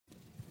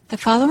The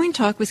following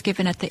talk was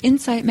given at the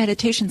Insight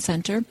Meditation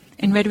Center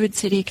in Redwood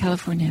City,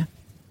 California.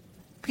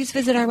 Please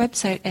visit our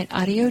website at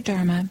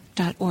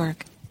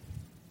audiodharma.org.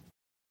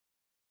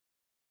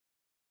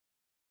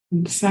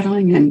 And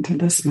settling into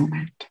this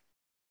moment.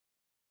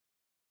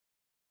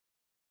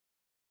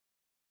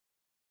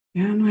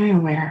 Am I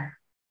aware?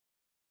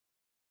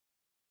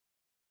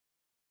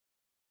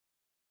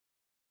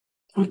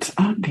 What's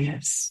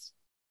obvious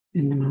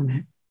in the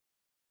moment?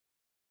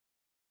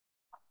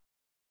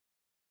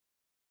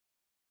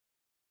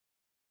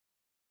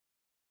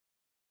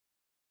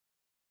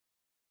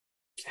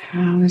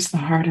 How is the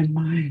heart and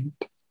mind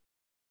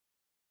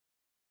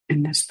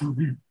in this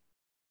moment?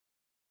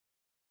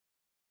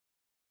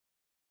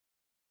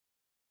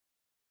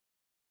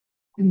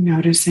 And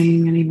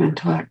noticing any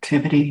mental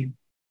activity,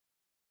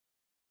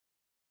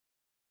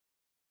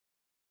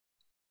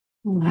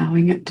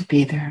 allowing it to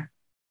be there,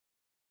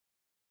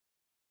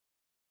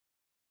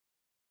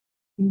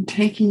 and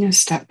taking a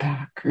step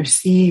back,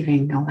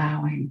 receiving,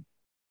 allowing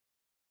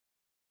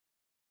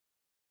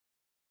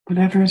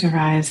whatever is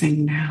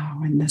arising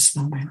now in this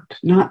moment,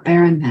 not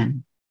there and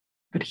then,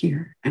 but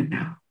here and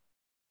now.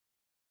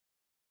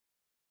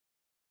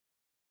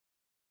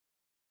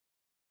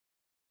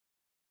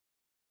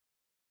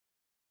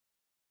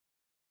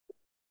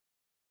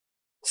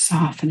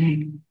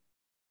 Softening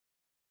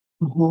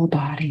the whole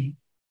body.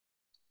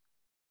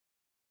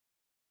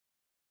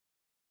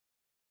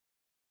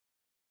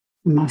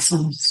 The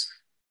muscles,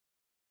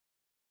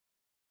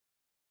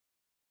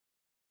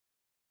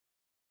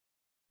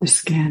 the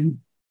skin,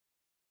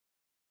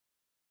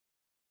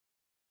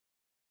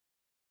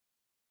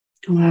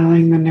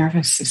 allowing the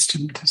nervous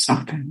system to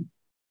soften.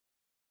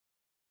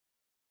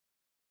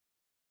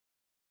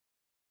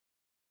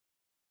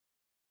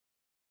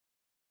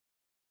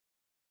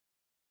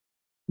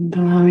 And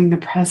allowing the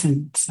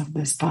presence of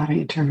this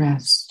body to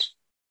rest,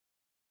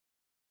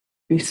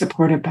 be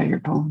supported by your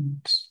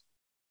bones,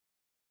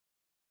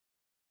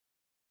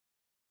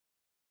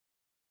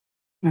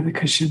 by the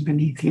cushion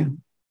beneath you.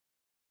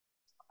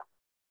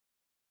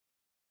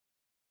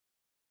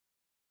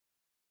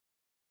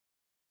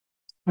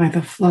 By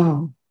the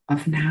flow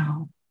of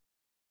now,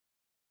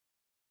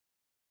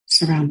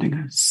 surrounding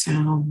us,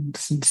 sound,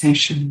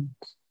 sensations.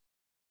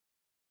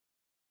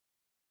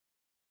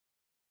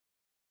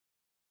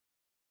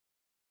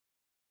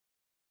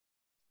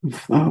 The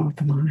flow of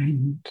the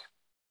mind,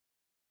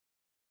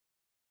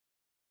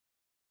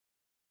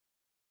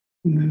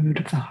 the mood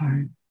of the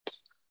heart,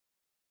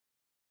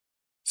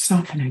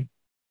 softening,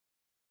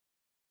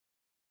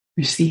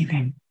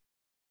 receiving,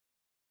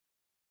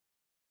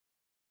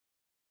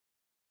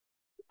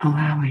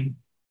 allowing.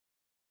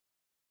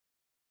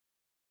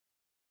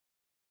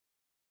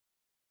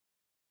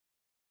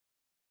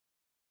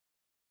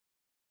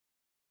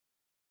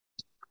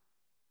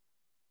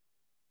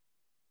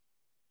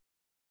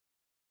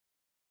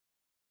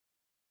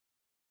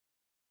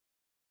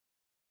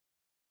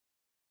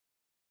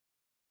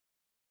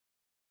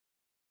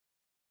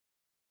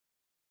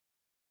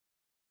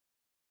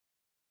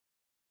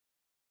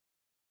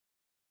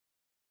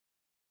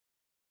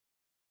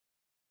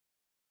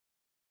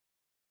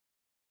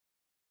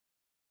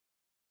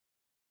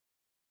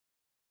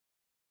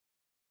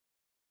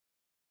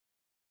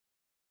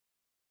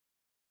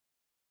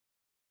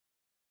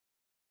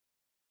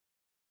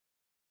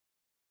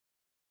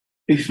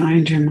 You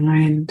find your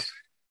mind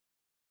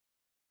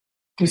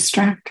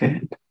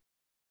distracted.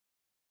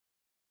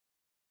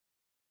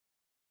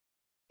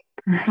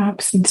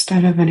 Perhaps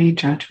instead of any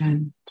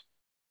judgment,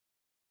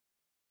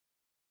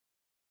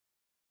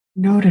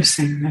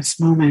 noticing this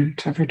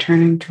moment of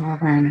returning to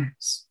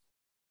awareness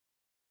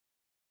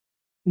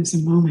is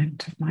a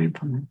moment of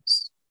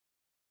mindfulness.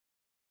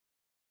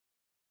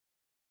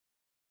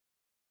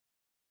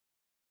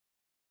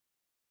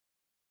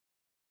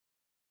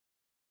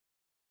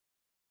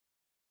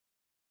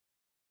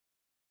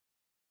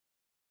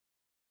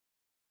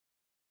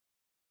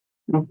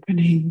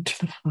 Opening to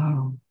the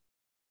flow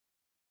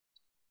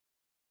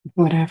of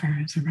whatever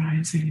is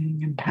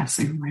arising and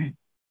passing away.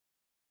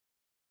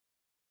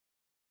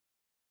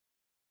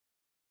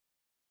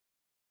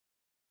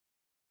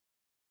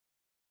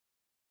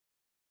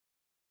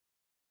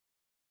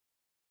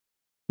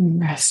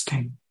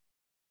 Resting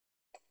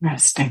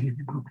in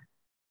the moment.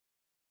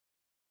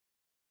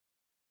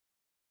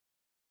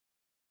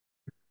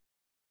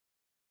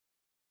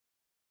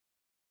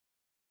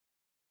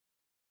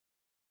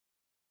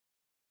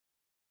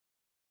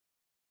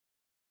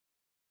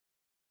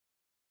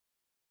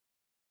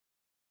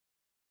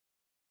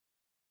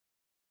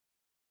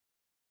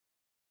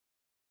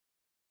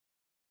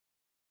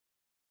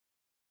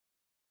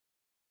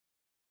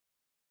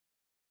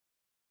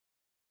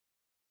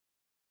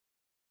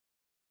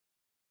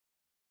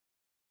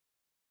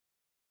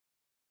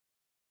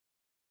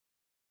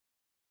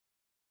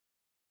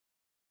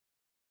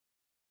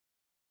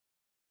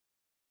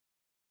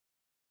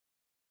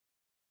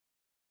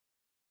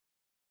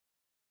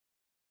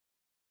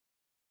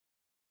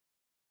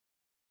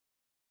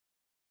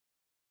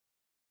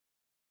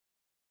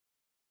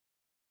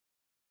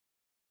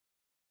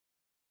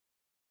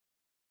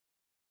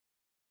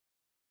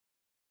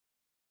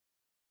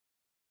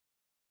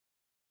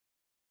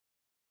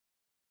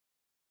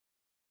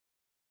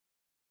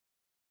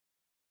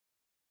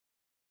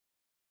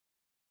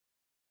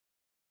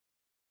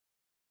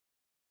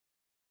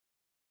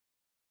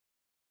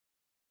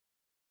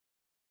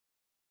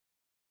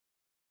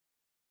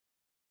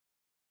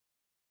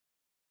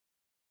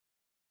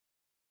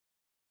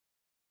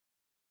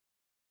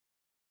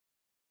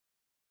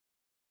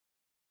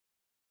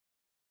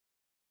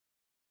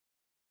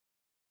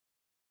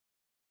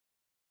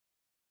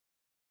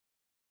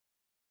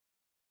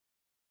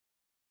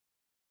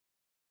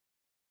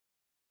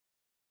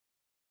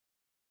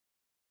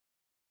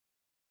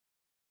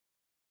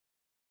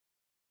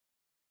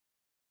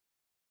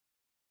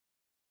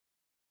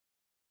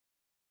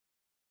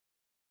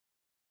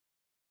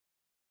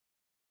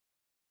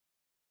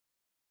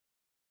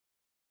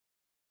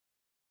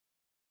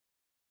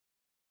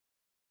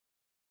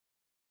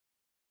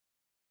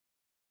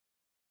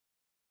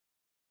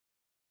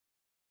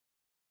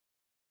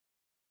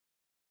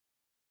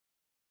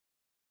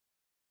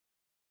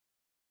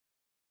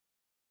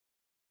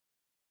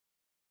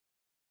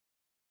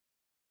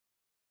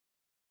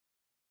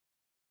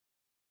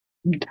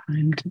 from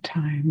time to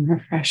time,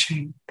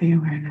 refreshing the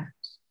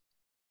awareness,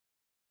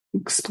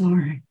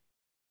 exploring.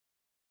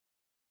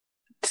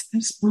 What's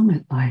this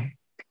moment like?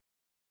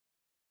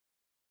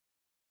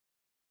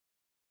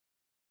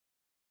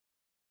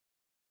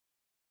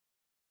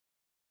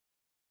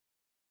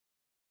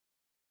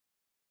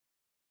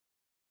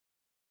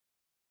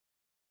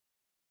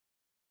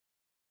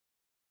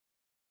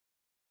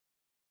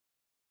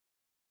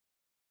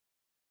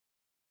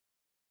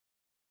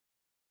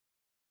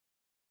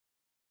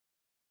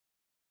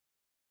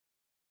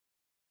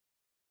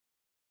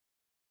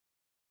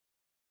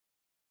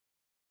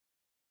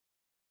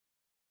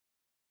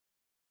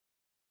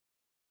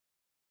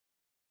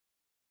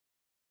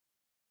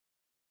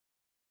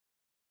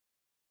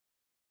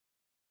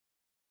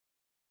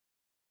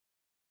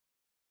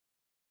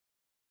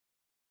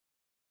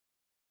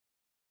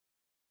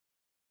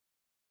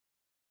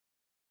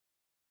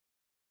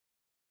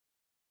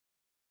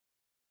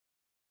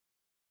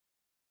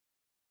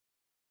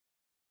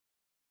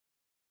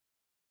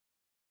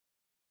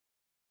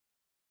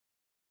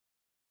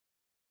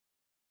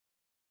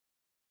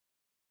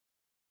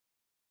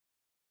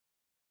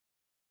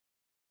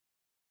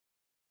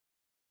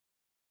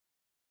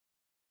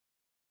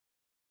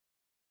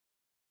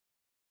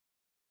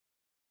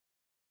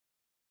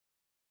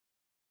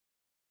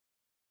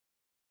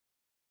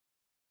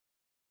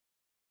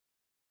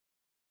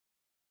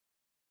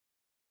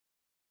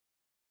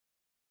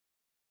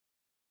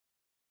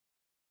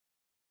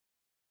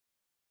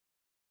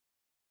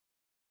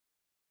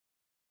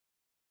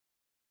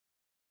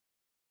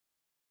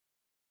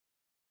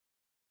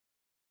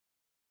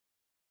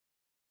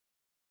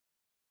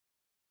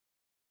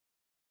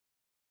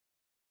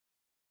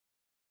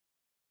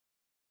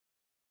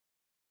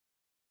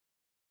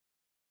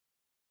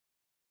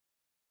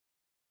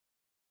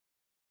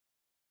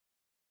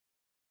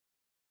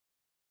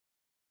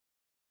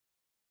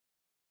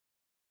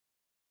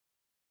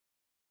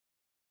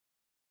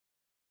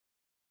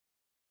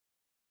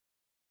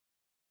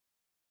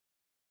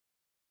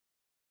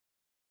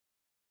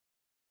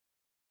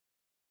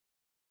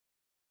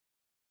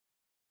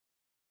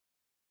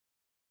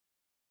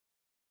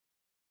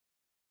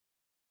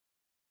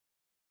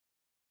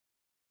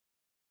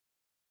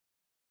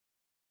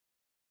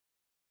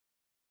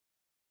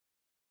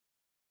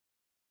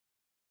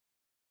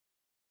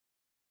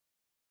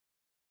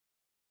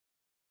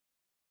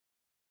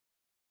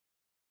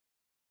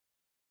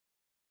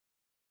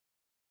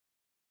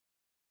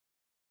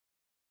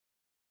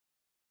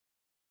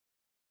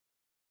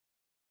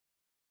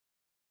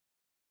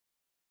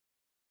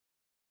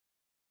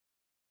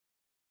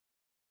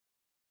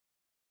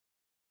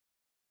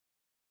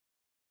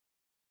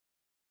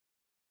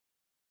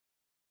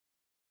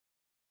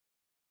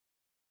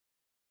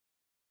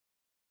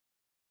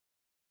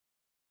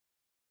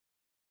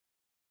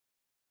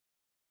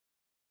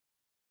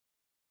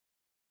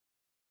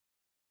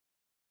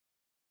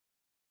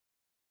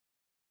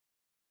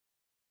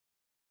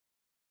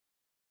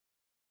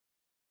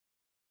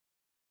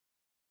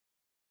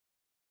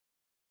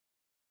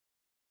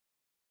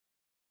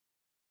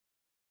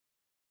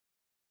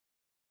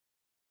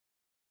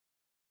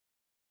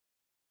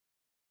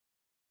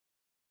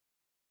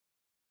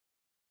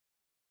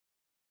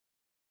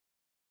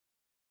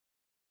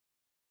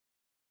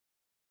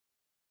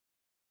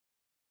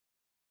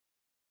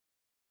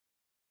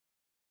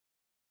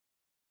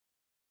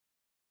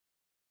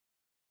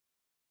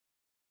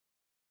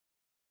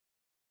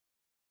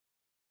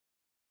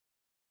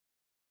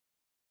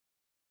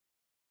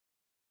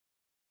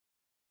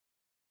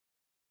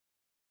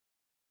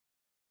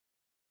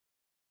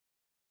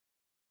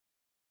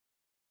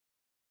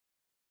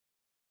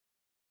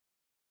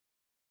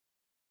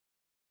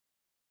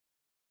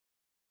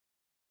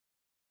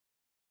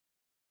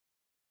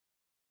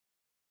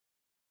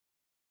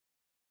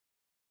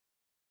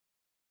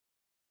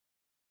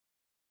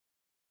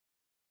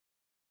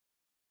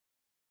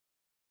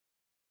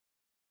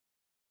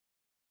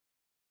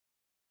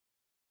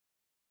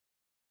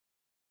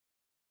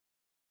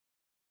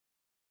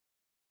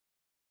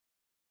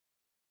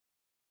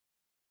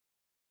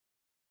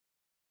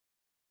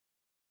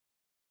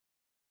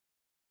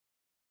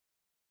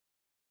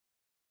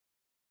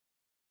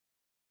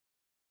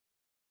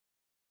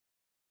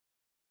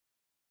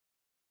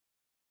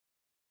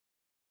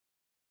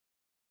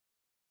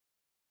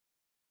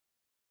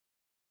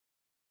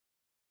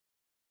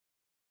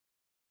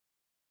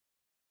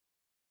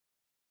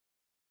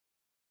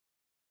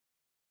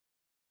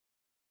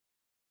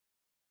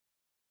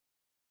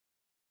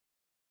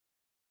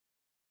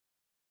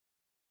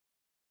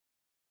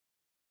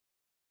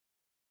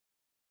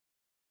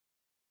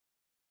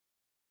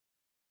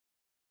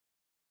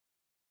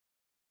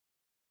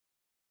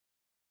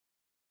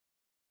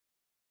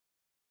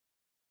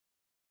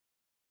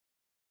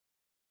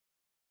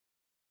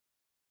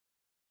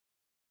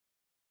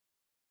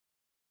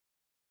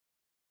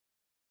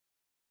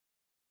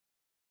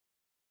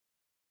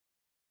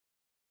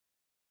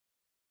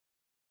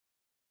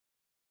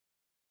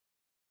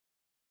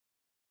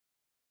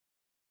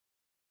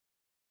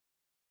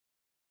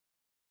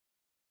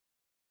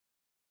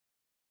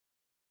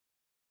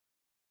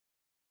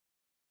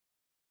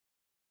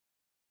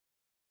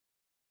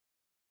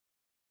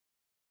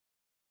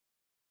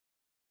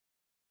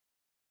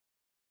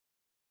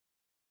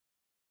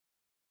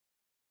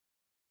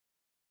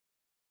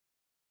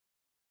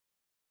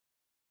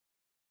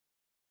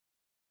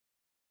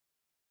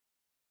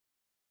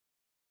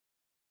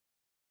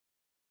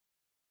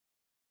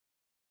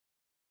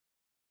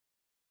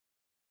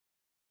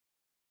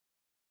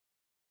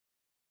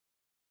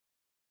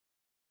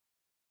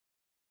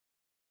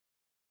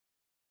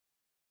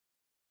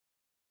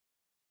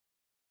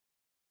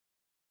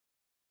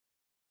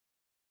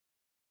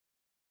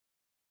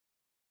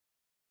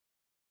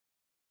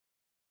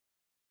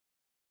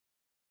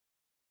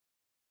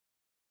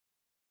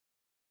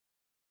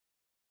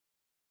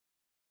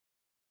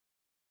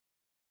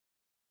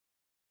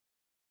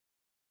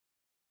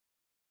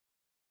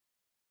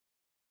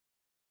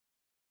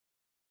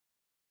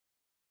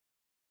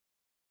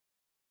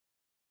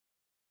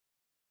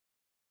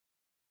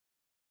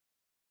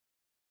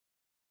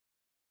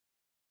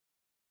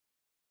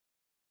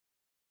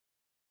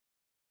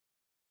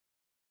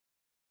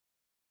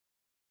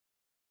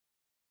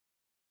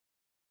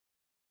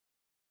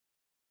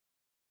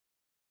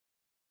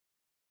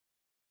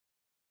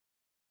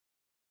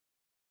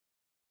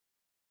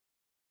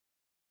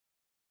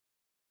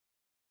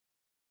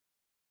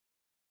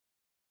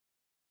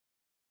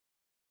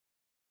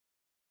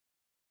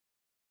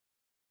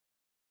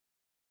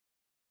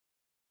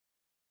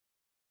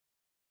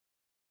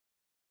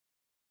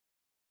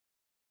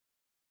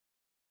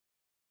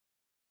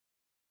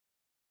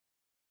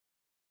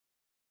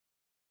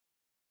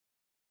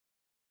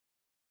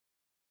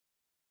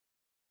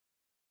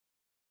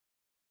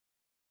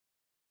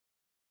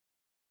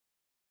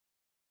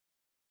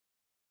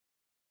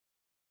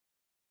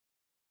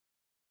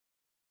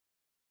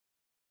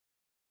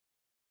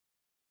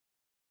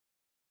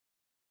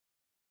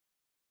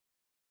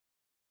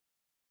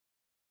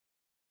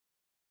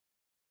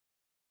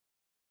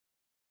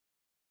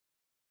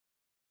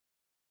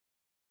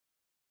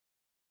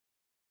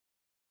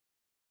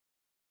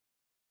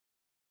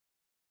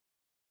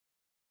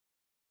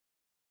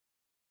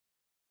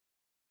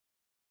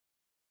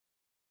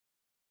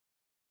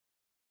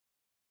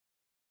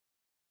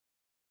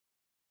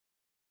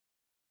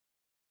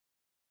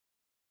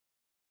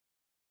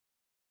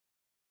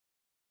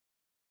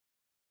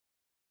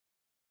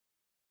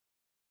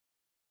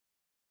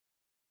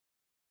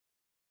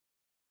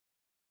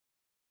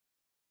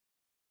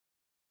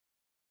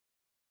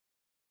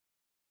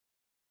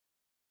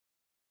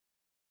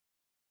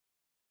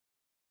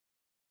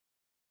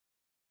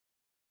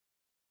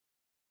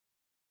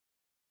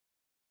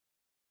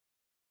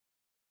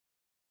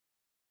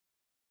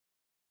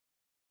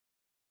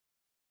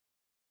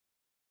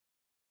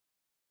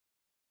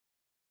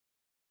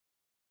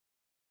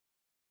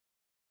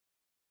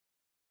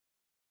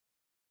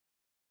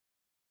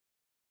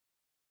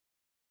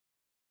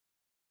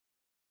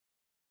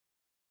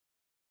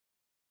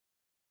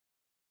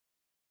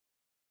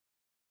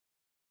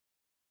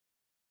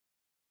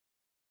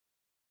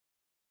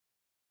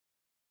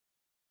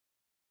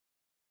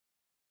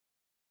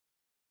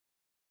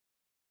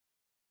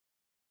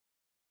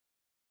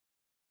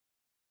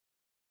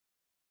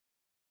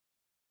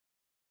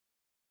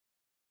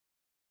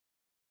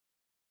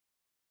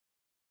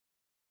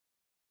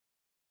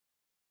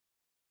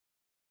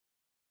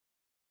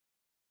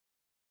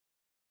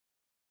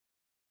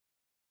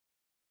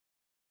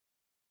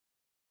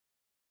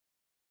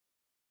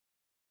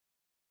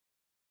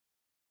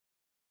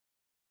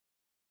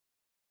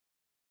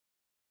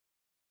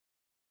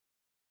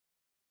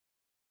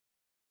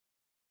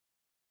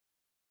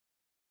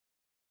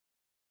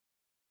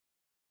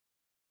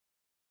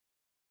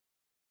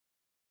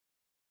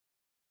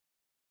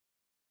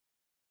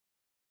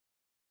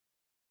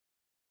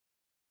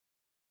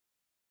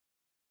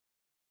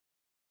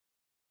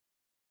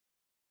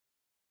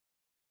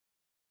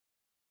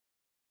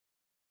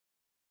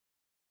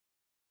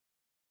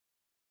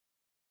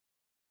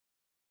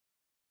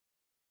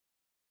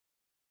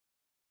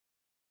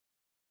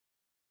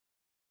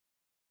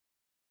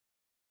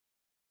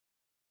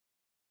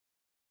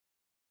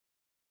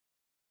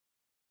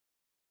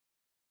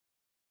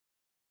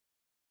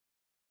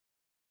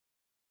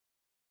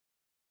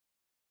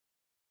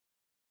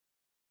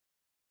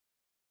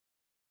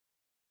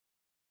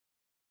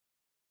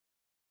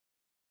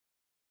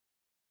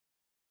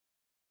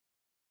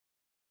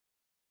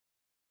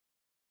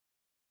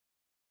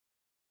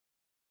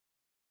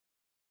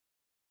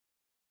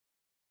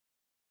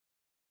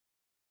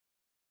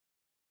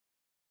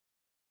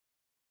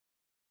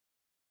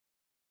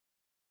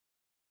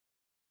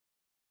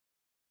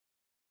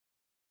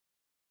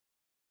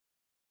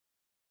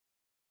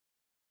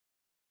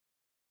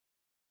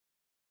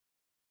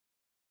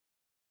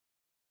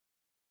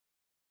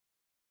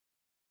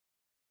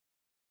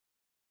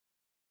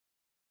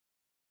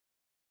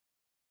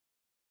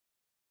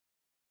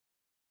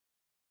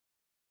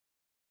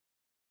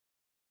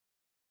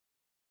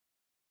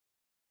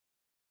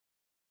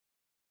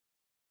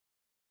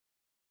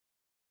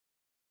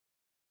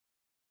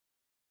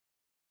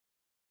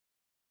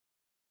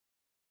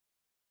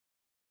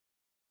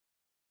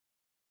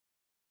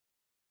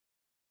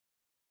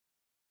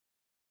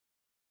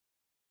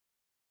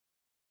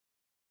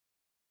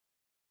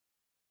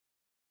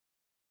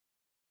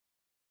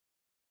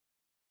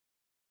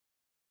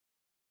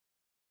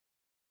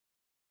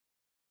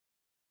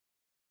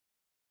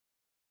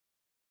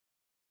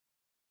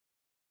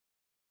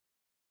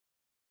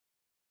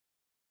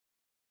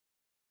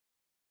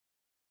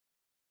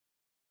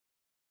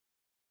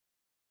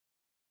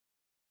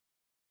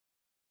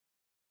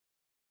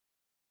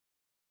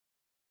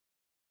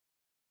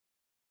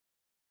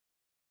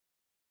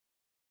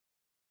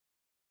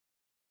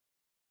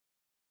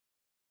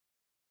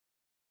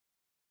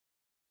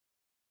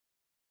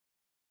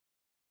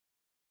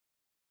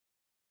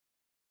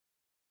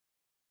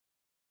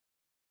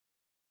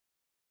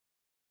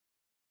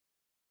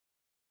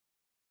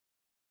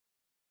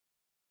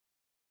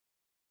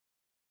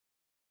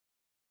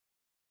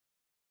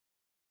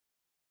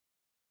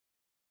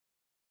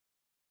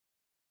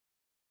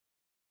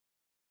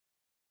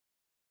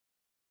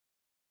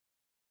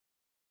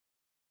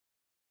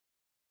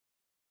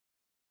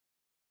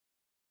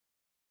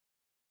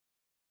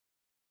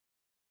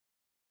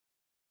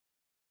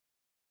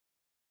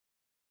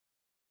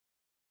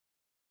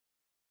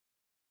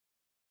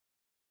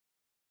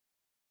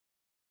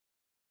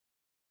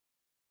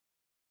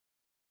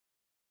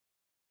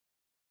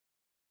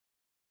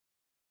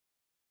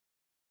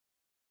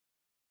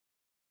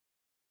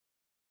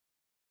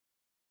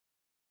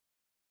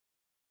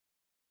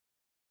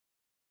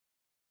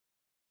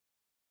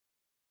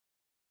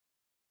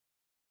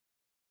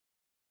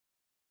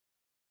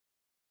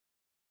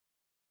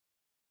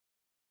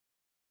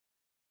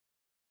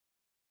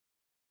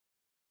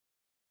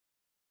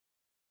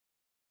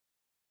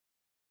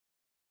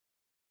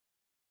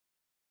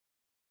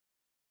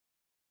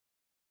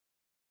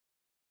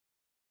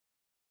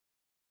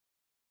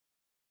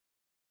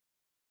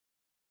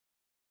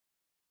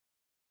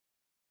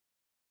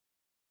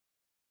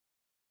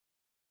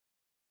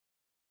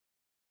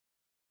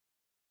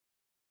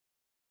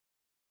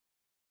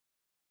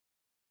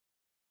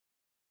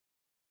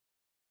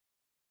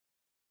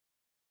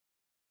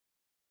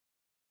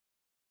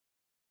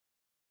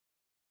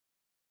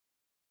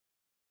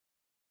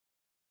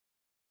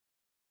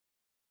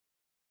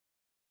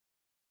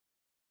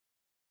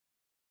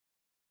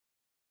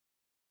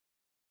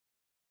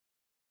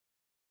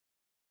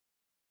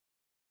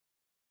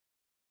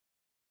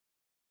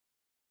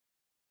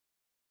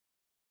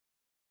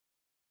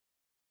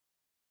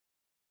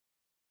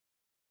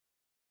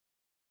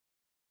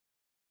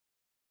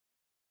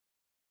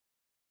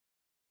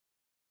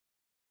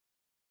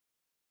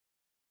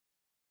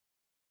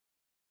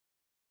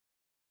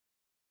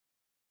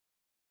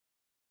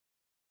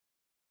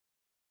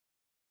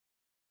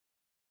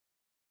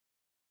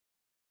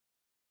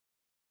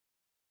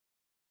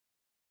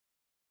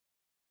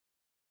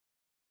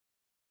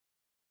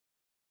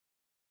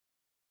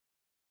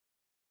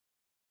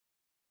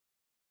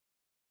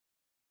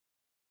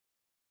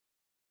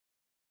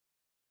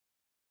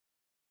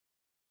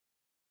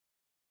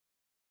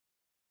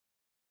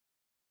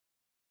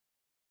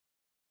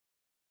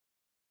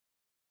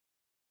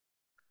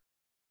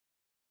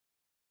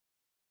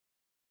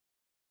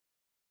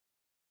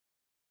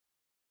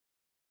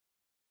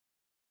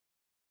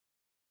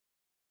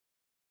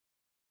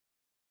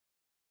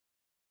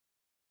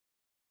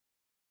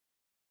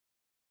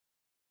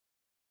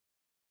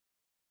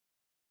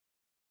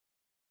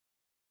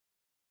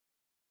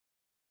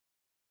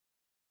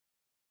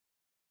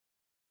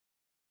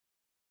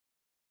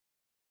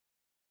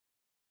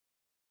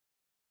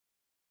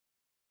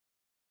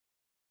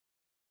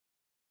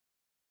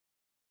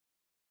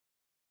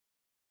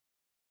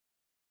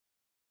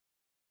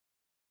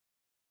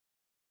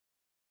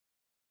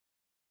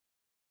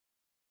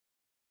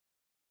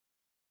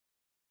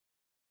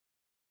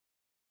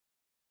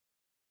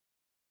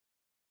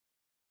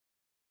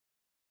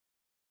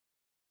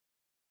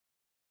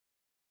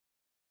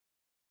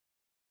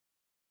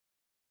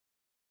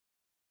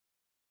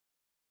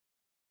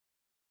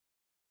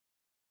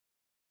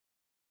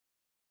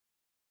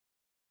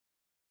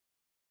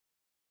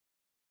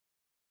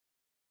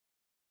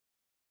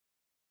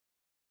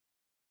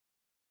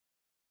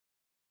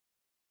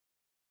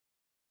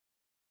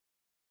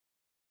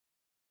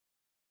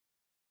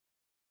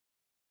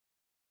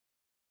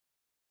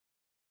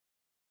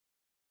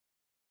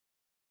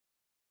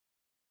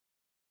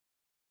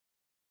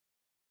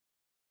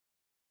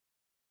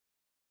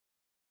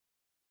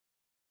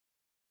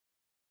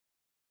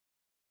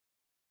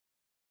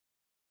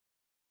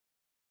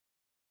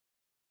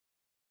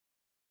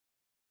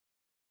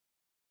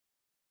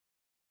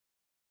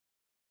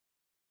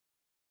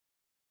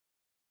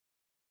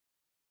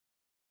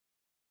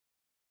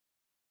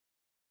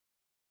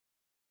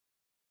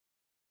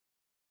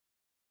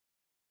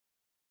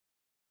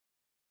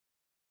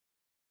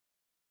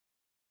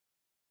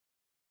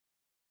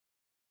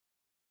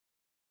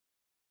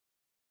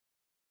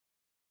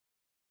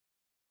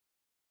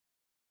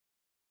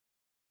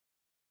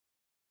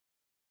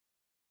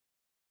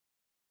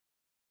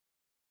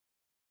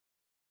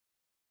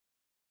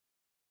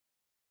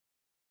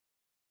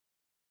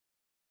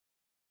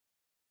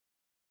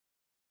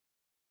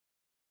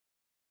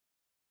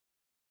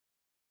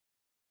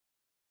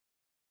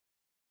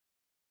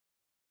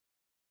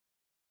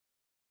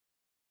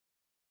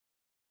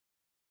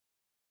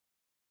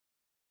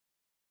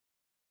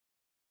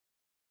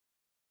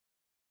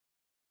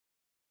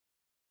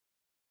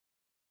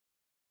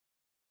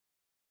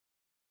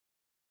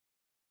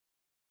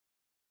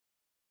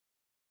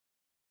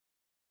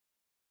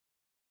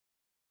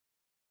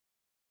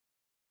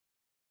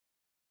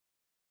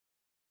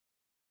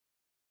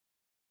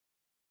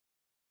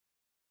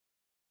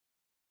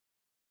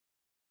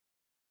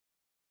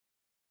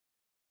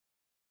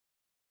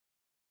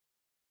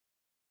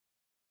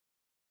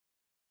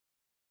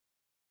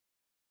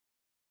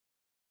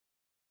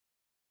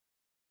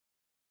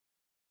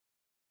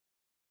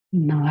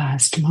 In the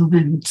last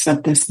moments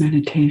of this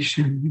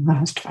meditation, the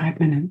last 5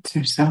 minutes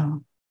or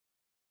so,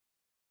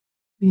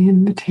 the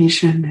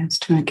invitation is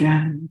to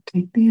again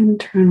take the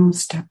internal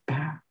step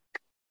back.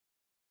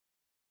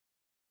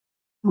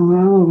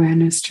 Allow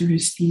awareness to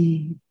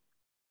receive,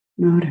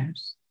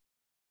 notice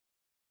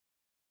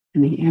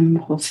any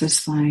impulses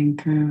flying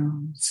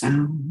through,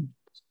 sound,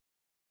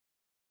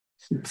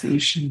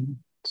 sensations,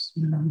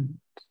 mood,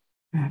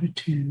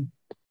 gratitude,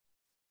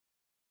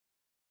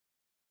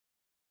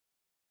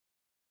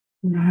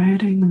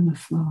 riding on the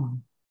flow,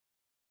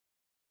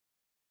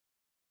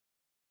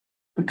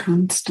 the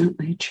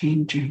constantly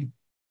changing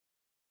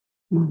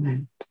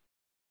moment,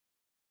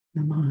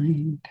 the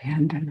mind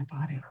and in the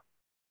body.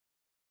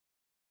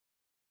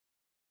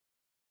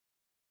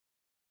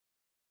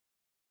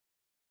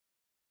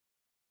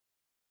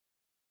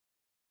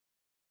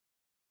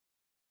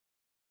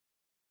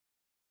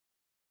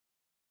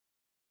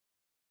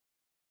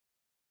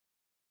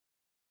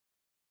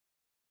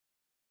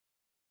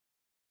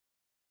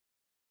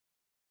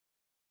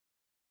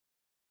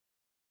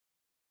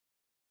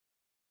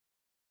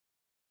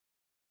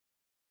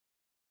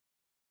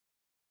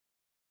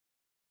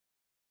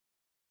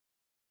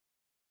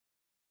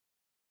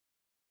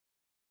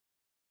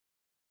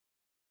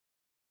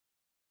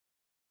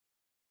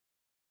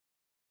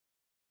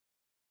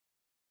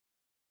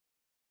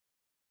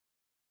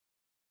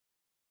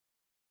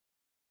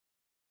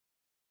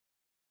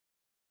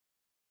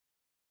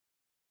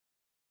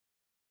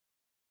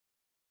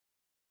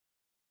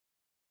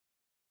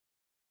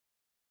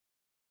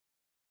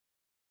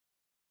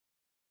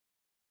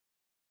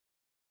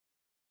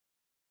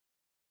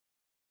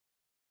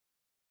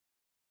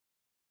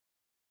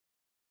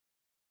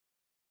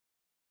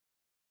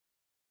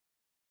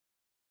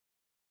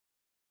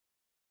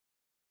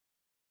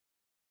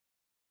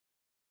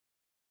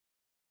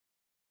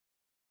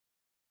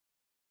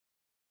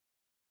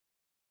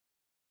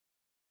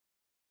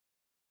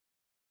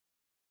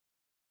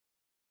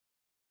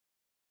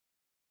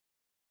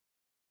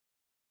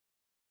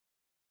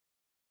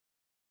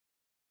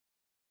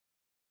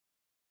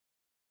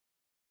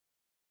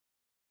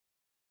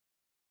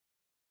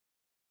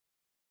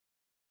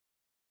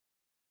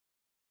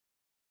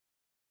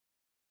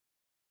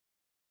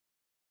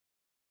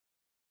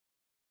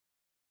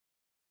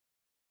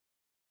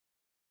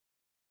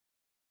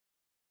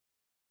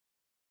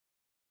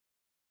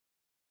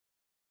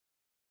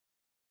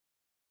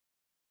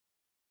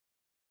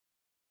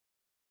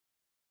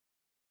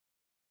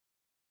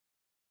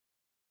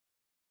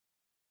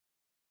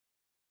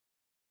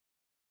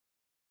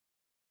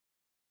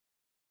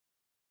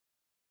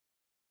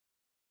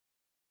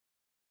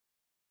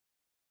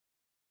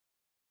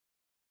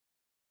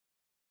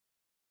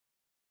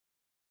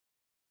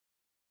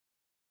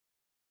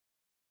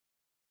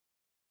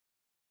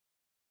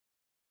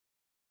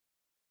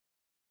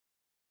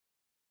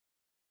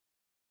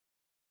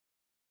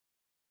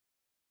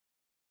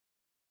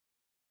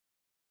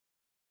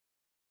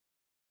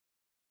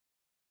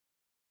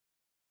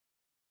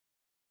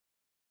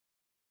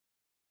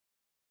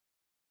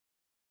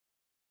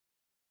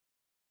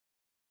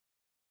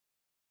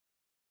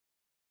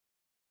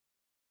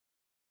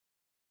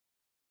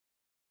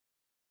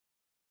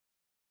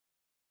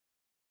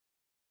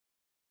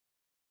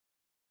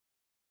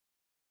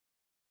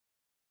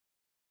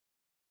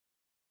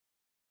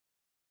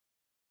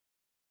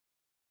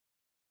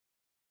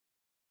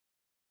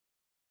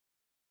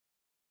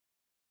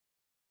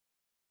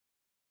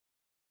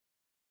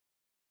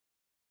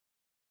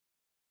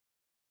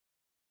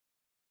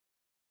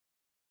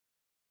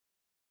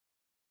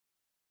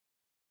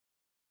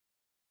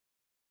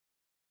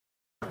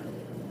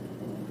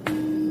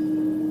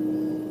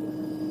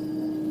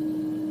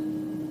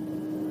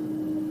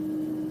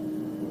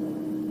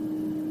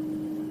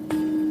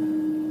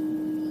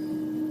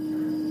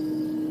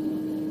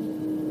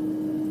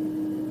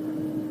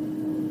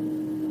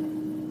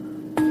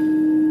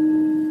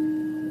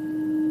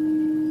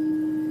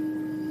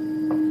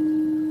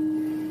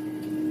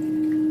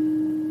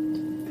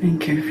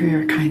 Thank you for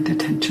your kind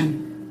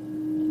attention.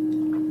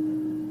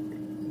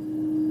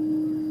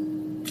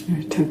 Your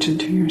attention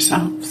to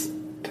yourselves,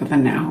 to the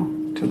now,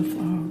 to the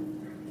flow.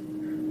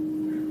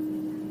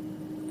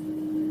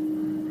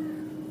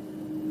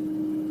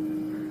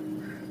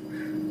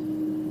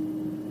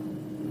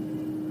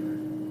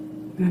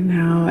 And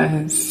now,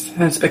 as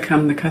has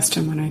become the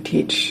custom when I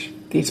teach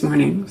these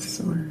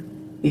mornings, or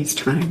these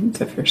times,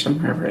 if you're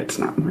somewhere where it's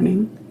not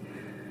morning,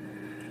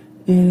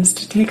 is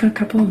to take a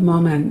couple of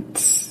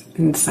moments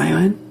in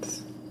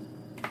silence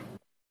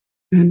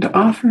and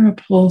offer a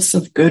pulse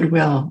of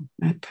goodwill,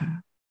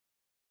 metta,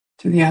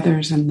 to the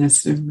others in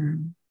this Zoom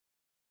room,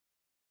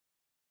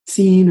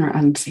 seen or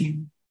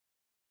unseen.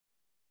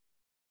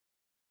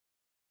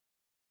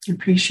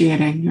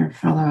 Appreciating your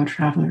fellow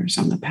travelers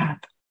on the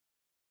path.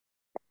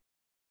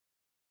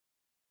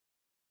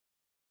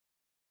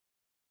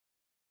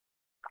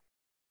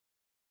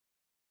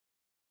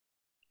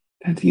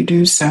 As you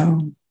do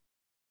so,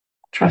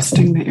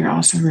 trusting that you're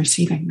also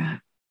receiving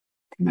that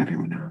from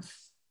everyone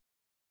else.